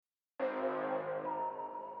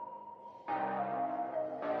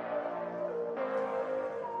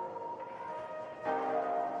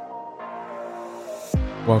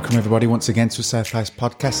Welcome everybody once again to a Safe Place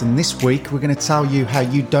podcast, and this week we're going to tell you how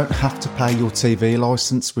you don't have to pay your TV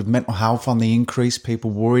licence. With mental health on the increase,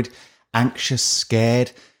 people worried, anxious,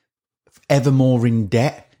 scared, ever more in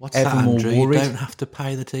debt, What's ever that, more Andrew? worried. You don't have to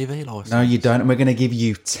pay the TV licence. No, you don't, and we're going to give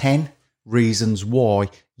you 10 reasons why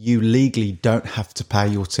you legally don't have to pay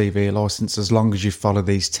your TV licence as long as you follow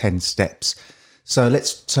these 10 steps. So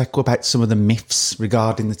let's talk about some of the myths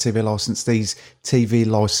regarding the TV licence. These TV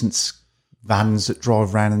licence vans that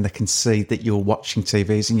drive around and they can see that you're watching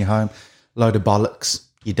TVs in your home. Load of bollocks.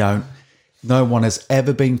 You don't. No one has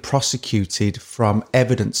ever been prosecuted from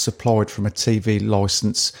evidence supplied from a TV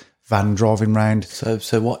licence van driving round. So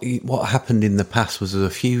what happened in the past was there a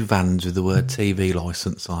few vans with the word TV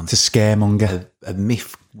licence on. To scaremonger. A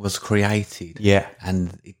myth was created. Yeah.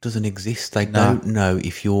 And it doesn't exist. They don't know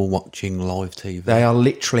if you're watching live TV. They are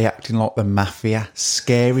literally acting like the mafia,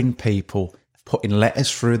 scaring people, putting letters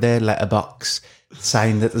through their letterbox,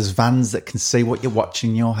 saying that there's vans that can see what you're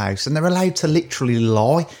watching in your house, and they're allowed to literally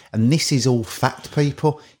lie. And this is all fact,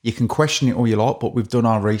 people. You can question it all you like, but we've done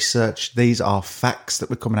our research. These are facts that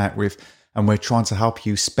we're coming out with, and we're trying to help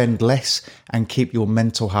you spend less and keep your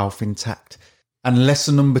mental health intact. And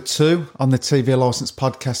lesson number 2 on the TV Licence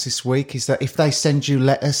podcast this week is that if they send you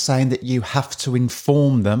letters saying that you have to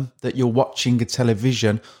inform them that you're watching a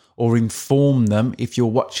television, or inform them if you're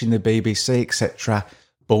watching the BBC, etc.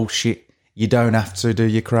 Bullshit. You don't have to, do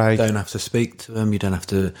you, Craig? You don't have to speak to them. You don't have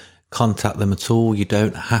to contact them at all. You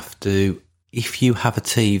don't have to. If you have a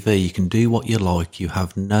TV, you can do what you like. You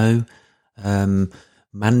have no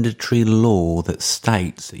mandatory law that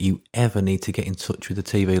states that you ever need to get in touch with the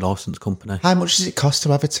TV licence company. How much does it cost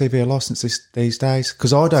to have a TV licence these days?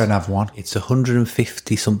 Because I don't have one. It's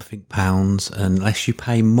 £150 something, unless you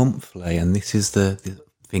pay monthly, and this is the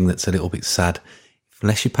thing that's a little bit sad.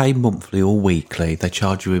 Unless you pay monthly or weekly, they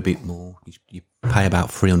charge you a bit more. You pay about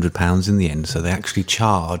 £300 in the end, so they actually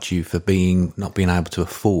charge you for not being able to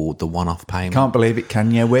afford the one-off payment. Can't believe it,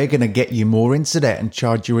 can you? We're going to get you more into debt and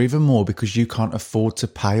charge you even more because you can't afford to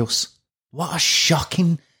pay us. What a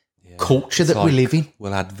shocking culture that we live in.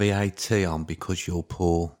 We'll add VAT on because you're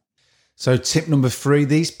poor. So tip number 3,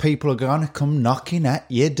 these people are going to come knocking at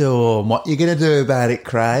your door. And what are you going to do about it,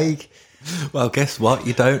 Craig? Well, guess what?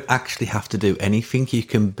 You don't actually have to do anything. You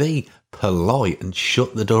can be polite and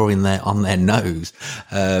shut the door in there on their nose.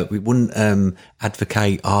 We wouldn't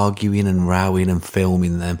advocate arguing and rowing and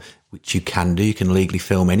filming them, which you can do. You can legally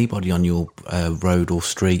film anybody on your road or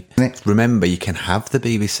street. Remember, you can have the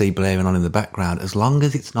BBC blaring on in the background as long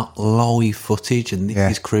as it's not live footage, and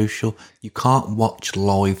this is crucial. You can't watch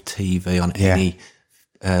live TV on any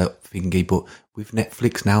thingy, but with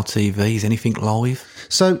Netflix Now TV, is anything live?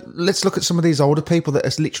 So let's look at some of these older people that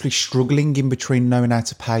are literally struggling in between knowing how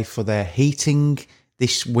to pay for their heating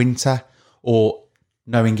this winter or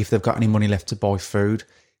knowing if they've got any money left to buy food.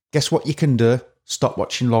 Guess what you can do? Stop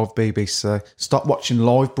watching live BBC. Stop watching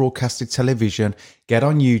live broadcasted television. Get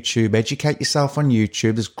on YouTube. Educate yourself on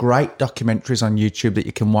YouTube. There's great documentaries on YouTube that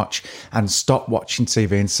you can watch, and stop watching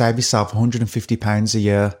TV and save yourself £150 a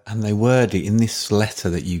year. And they word it in this letter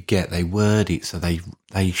that you get. They word it so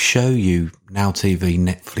they show you Now TV,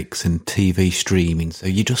 Netflix and TV streaming. So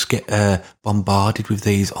you just get bombarded with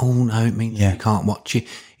these. Oh no, it means you can't watch it.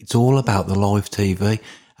 It's all about the live TV.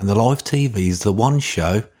 And the live TV is the one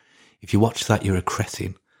show. If you watch that, you're a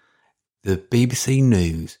cretin. The BBC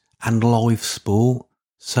News and live sport.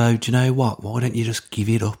 So do you know what? Why don't you just give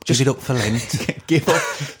it up? Give it up for Lent. give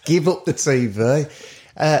up the TV.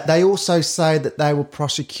 They also say that they will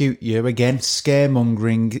prosecute you, again,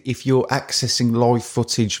 scaremongering, if you're accessing live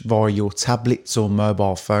footage via your tablets or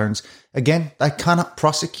mobile phones. Again, they cannot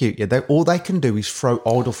prosecute you. All they can do is throw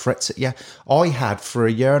idle threats at you. I had, for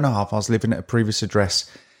a year and a half, I was living at a previous address,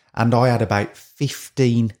 and I had about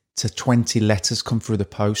 15 to 20 letters come through the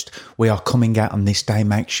post. We are coming out on this day.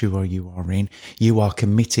 Make sure you are in. You are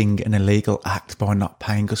committing an illegal act by not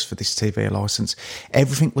paying us for this TV licence.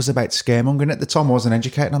 Everything was about scaremongering. At the time, I wasn't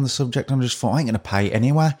educated on the subject. I'm just thought, I ain't going to pay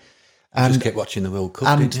anyway. And just kept watching the World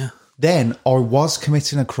Cup, didn't you? Then I was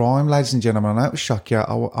committing a crime, ladies and gentlemen. I know it was shocking.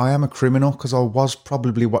 I am a criminal because I was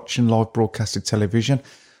probably watching live broadcasted television,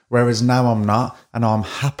 whereas now I'm not, and I'm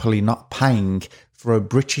happily not paying for a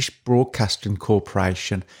British broadcasting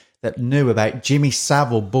corporation that knew about Jimmy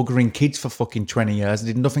Savile buggering kids for fucking 20 years and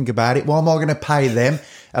did nothing about it. Why am I going to pay them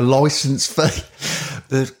a licence fee?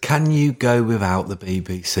 Can you go without the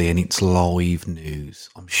BBC and it's live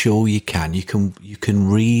news? I'm sure you can. You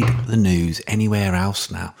can read the news anywhere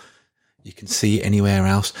else now. You can see it anywhere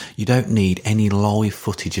else. You don't need any live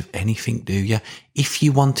footage of anything, do you? If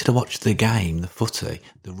you wanted to watch the game, the footy,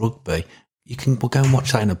 the rugby, we'll go and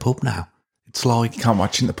watch that in a pub now. It's like, Can't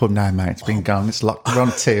watch it in the pub now, mate. It's been gone. It's locked. We're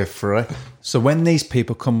on tier 3. So when these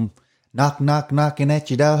people come knocking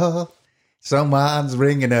at your door, someone's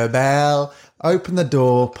ringing a bell, open the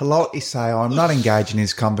door, politely say, I'm not engaging in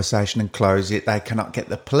this conversation, and close it. They cannot get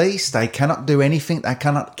the police. They cannot do anything. They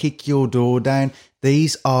cannot kick your door down.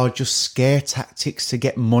 These are just scare tactics to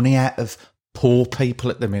get money out of poor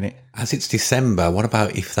people at the minute. as it's December, what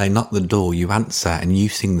about if they knock the door, you answer, and you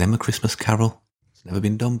sing them a Christmas carol? It's never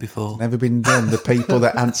been done before. Never been done. The people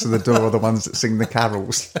that answer the door are the ones that sing the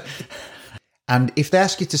carols. And if they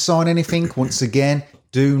ask you to sign anything, once again,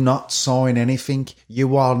 do not sign anything.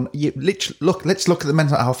 Let's look at the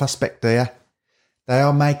mental health aspect there. They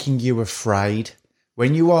are making you afraid.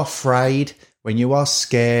 When you are afraid, when you are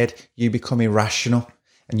scared, you become irrational.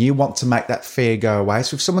 And you want to make that fear go away.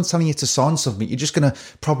 So if someone's telling you to sign something, you're just going to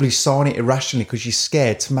probably sign it irrationally because you're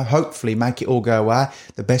scared to hopefully make it all go away.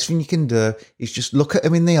 The best thing you can do is just look at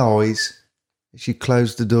them in the eyes as you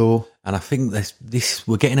close the door. And I think this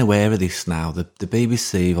we're getting aware of this now. The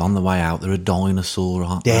BBC on the way out, they're a dinosaur,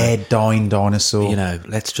 aren't they? Dead, dying dinosaur. You know,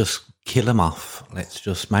 let's just kill them off. Let's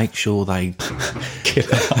just make sure they kill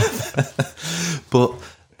them off. But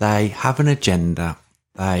they have an agenda.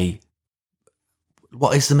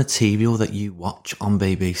 What is the material that you watch on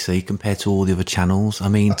BBC compared to all the other channels? I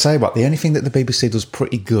mean, I'll tell you what, the only thing that the BBC does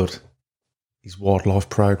pretty good is wildlife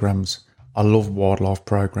programmes. I love wildlife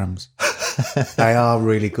programmes. They are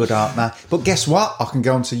really good, aren't they? But guess what? I can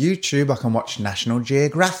go onto YouTube, I can watch National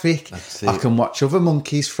Geographic, That's it. I can watch other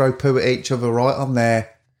monkeys throw poo at each other right on there.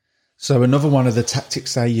 So another one of the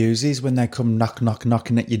tactics they use is when they come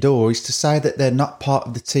knocking at your door is to say that they're not part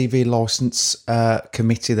of the TV licence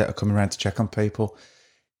committee that are coming around to check on people.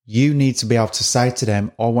 You need to be able to say to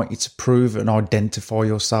them, I want you to prove and identify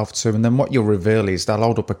yourself to. And then what you'll reveal is they'll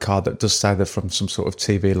hold up a card that does say they're from some sort of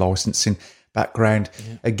TV licensing background.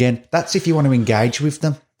 Yeah. Again, that's if you want to engage with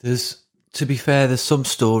them. To be fair, there's some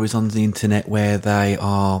stories on the internet where they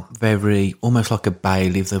are very, almost like a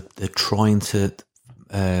bailiff. They're trying to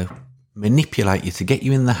manipulate you to get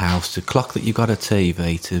you in the house, to clock that you've got a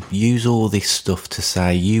TV, to use all this stuff to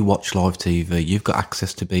say you watch live TV, you've got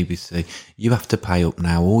access to BBC, you have to pay up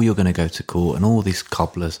now, or you're going to go to court, and all these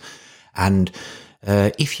cobblers. And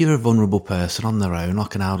if you're a vulnerable person on their own,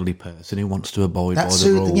 like an elderly person who wants to abide by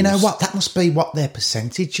the rules, you know what? That must be what their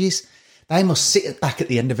percentage is. They must sit back at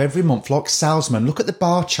the end of every month like salesmen, look at the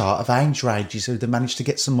bar chart of age ranges who they managed to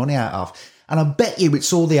get some money out of, and I bet you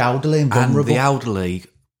it's all the elderly and vulnerable. And the elderly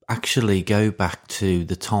actually go back to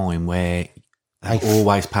the time where they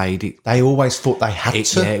always paid it. They always thought they had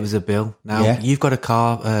to. Yeah, it was a bill. Now, you've got a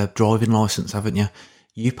car driving licence, haven't you?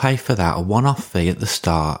 You pay for that, a one-off fee at the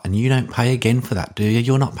start, and you don't pay again for that, do you?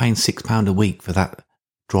 You're not paying £6 a week for that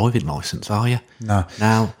driving licence, are you? No.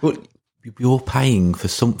 Now, you're paying for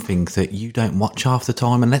something that you don't watch half the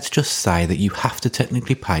time, and let's just say that you have to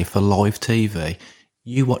technically pay for live TV.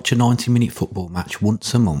 You watch a 90-minute football match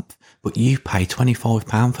once a month, but you pay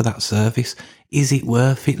 £25 for that service. Is it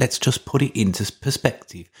worth it? Let's just put it into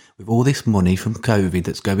perspective with all this money from COVID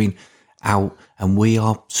that's going out, and we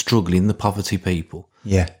are struggling, the poverty people.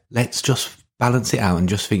 Yeah. Let's just balance it out and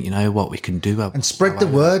just think, you know what, we can do. And spread the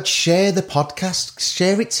word, share the podcast,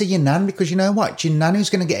 share it to your nan, because you know what? Your nan who's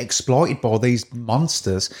going to get exploited by these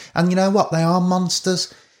monsters. And you know what? They are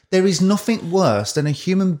monsters. There is nothing worse than a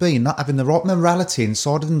human being not having the right morality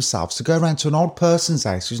inside of themselves to go around to an old person's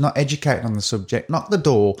house who's not educated on the subject, knock the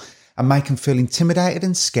door and make them feel intimidated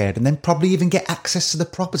and scared, and then probably even get access to the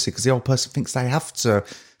property because the old person thinks they have to.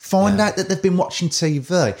 Find out that they've been watching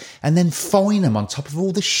TV and then fine them on top of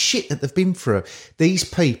all the shit that they've been through. These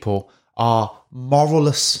people are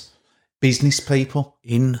moralless business people.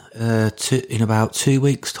 In about 2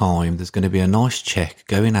 weeks' time, there's going to be a nice cheque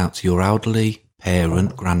going out to your elderly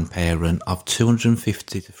parent, grandparent of £250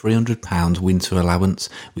 to £300 winter allowance,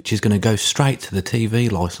 which is going to go straight to the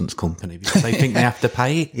TV licence company because they think they have to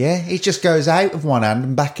pay it. Yeah, it just goes out of one hand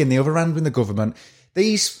and back in the other hand with the government.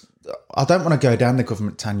 I don't want to go down the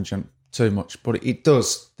government tangent too much, but it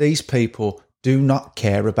does. These people do not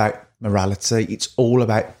care about morality. It's all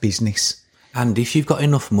about business. And if you've got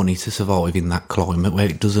enough money to survive in that climate where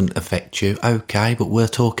it doesn't affect you, okay, but we're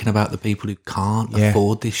talking about the people who can't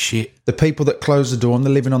afford this shit. The people that close the door and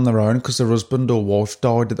they're living on their own because their husband or wife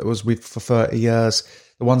died that was with for 30 years.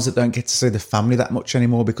 The ones that don't get to see the family that much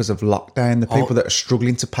anymore because of lockdown. The people that are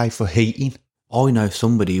struggling to pay for heating. I know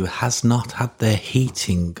somebody who has not had their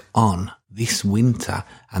heating on this winter,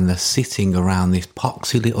 and they're sitting around this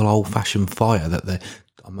poxy little old-fashioned fire that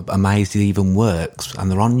I'm amazed it even works, and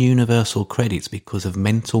they're on universal credits because of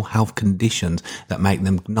mental health conditions that make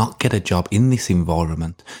them not get a job in this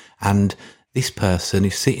environment. And this person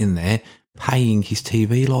is sitting there paying his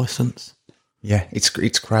TV licence. Yeah, it's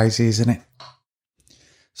crazy, isn't it?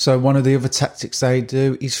 So one of the other tactics they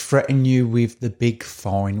do is threaten you with the big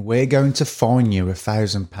fine. We're going to fine you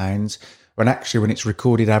 £1,000. When actually, when it's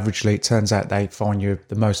recorded averagely, it turns out they fine you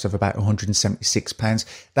the most of about £176.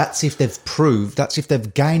 That's if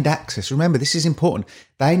they've gained access. Remember, this is important.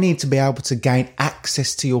 They need to be able to gain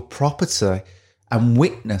access to your property and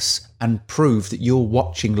witness and prove that you're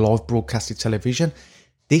watching live broadcasted television.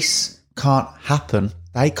 This can't happen.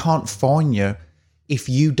 They can't fine you if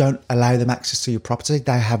you don't allow them access to your property.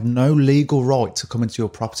 They have no legal right to come into your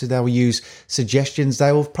property. They will use suggestions.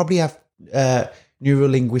 They will probably have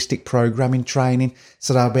neuro-linguistic programming training,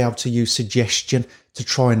 so they'll be able to use suggestion to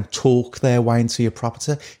try and talk their way into your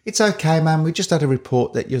property. It's okay, man. We just had a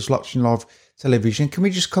report that you're watching live television. Can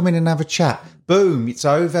we just come in and have a chat? Boom, it's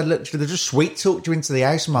over. Literally, they just sweet talked you into the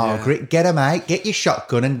house, Margaret. Yeah. Get them out. Get your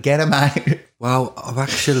shotgun and get them out. Well, I've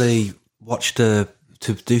actually watched to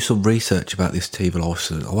do some research about this TV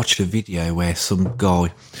license. I watched a video where some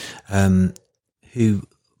guy who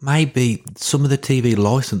maybe some of the TV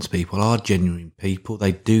license people are genuine people.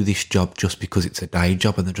 They do this job just because it's a day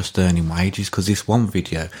job and they're just earning wages. Because this one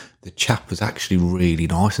video, the chap was actually really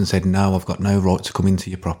nice and said, no, I've got no right to come into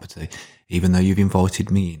your property, even though you've invited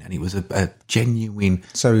me in. And it was a genuine...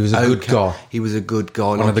 So he was a good guy. He was a good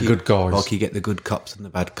guy. One of the good guys. Like you get the good cops and the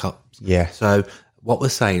bad cops. Yeah. So what we're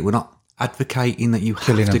saying, we're not advocating that you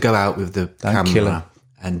have to go out with the camera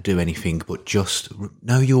and do anything, but just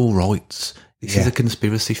know your rights. This is a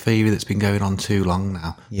conspiracy theory that's been going on too long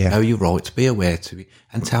now. Yeah. Know your rights, be aware to it,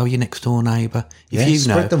 and tell your next door neighbour.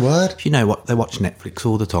 Spread the word. If you know what, they watch Netflix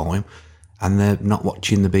all the time and they're not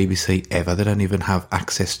watching the BBC ever. They don't even have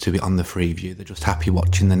access to it on the Freeview. They're just happy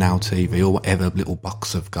watching the Now TV or whatever little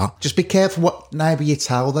box they've got. Just be careful what neighbour you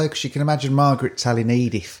tell, though, because you can imagine Margaret telling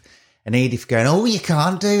Edith, and Edith going, oh, you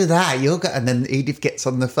can't do that. And then Edith gets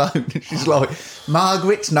on the phone and she's like,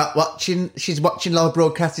 Margaret's not watching. She's watching live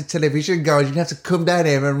broadcasted television, guys. You have to come down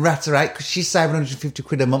here and rat her out because she's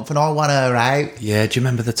 £750 a month and I want her out. Yeah, do you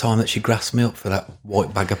remember the time that she grasped me up for that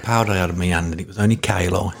white bag of powder I had in my hand and it was only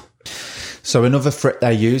K-Line? So another threat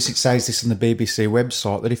they use, it says this on the BBC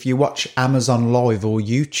website, that if you watch Amazon Live or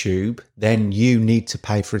YouTube, then you need to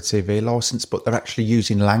pay for a TV licence. But they're actually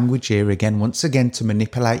using language here again, once again, to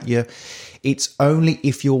manipulate you. It's only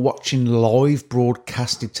if you're watching live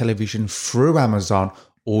broadcasted television through Amazon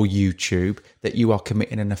or YouTube that you are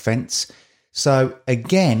committing an offence. So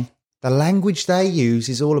again, the language they use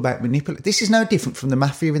is all about manipulation. This is no different from the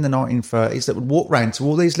mafia in the 1930s that would walk round to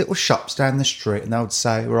all these little shops down the street and they would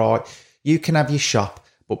say, right, you can have your shop,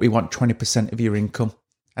 but we want 20% of your income.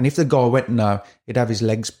 And if the guy went no, he'd have his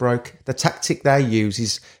legs broke. The tactic they use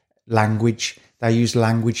is language. They use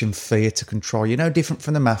language and fear to control you. No different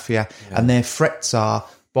from the mafia. Yeah. And their threats are,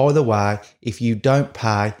 by the way, if you don't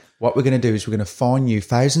pay, what we're going to do is we're going to fine you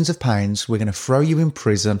thousands of pounds. We're going to throw you in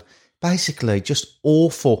prison. Basically, just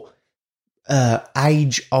awful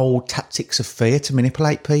age-old tactics of fear to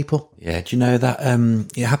manipulate people. Yeah, do you know that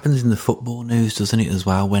it happens in the football news, doesn't it, as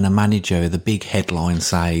well, when a manager, the big headline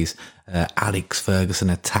says, Alex Ferguson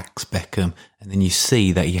attacks Beckham, and then you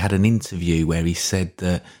see that he had an interview where he said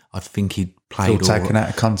that I think he'd played... It's all taken out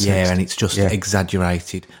of context. Yeah, and it's just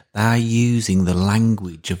exaggerated. They're using the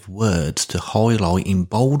language of words to highlight in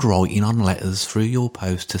bold writing on letters through your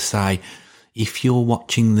post to say, if you're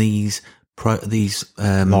watching these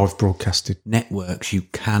live broadcasted networks, you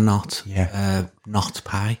cannot not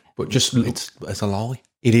pay. But just it's a lie.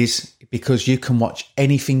 It is, because you can watch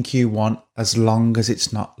anything you want as long as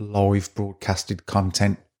it's not live broadcasted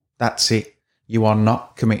content. That's it. You are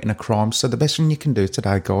not committing a crime. So the best thing you can do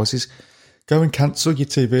today, guys, is go and cancel your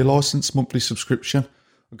TV licence monthly subscription.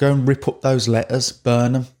 Go and rip up those letters,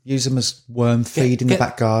 burn them, use them as worm feed in the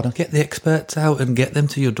back garden. Get the experts out and get them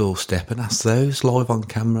to your doorstep and ask those live on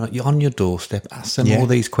camera. You're on your doorstep, ask them all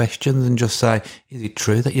these questions and just say, is it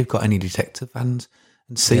true that you've got any detective vans?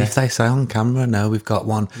 And see if they say on camera, no, we've got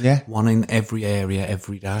one. Yeah. One in every area,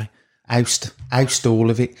 every day. Oust all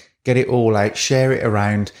of it, get it all out, share it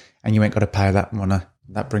around, and you ain't got to pay that money.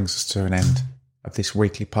 That brings us to an end of this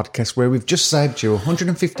weekly podcast where we've just saved you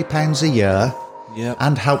 £150 a year. Yep.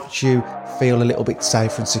 And helped you feel a little bit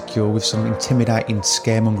safer and secure with some intimidating,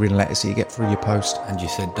 scaremongering letters that you get through your post. And you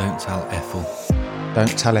said, don't tell Ethel.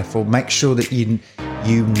 Don't tell Ethel. Make sure that you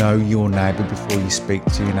know your neighbour before you speak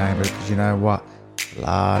to your neighbour, because you know what? A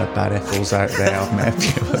lot of bad Ethels out there. I've met a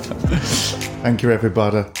few of them. Thank you,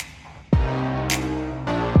 everybody.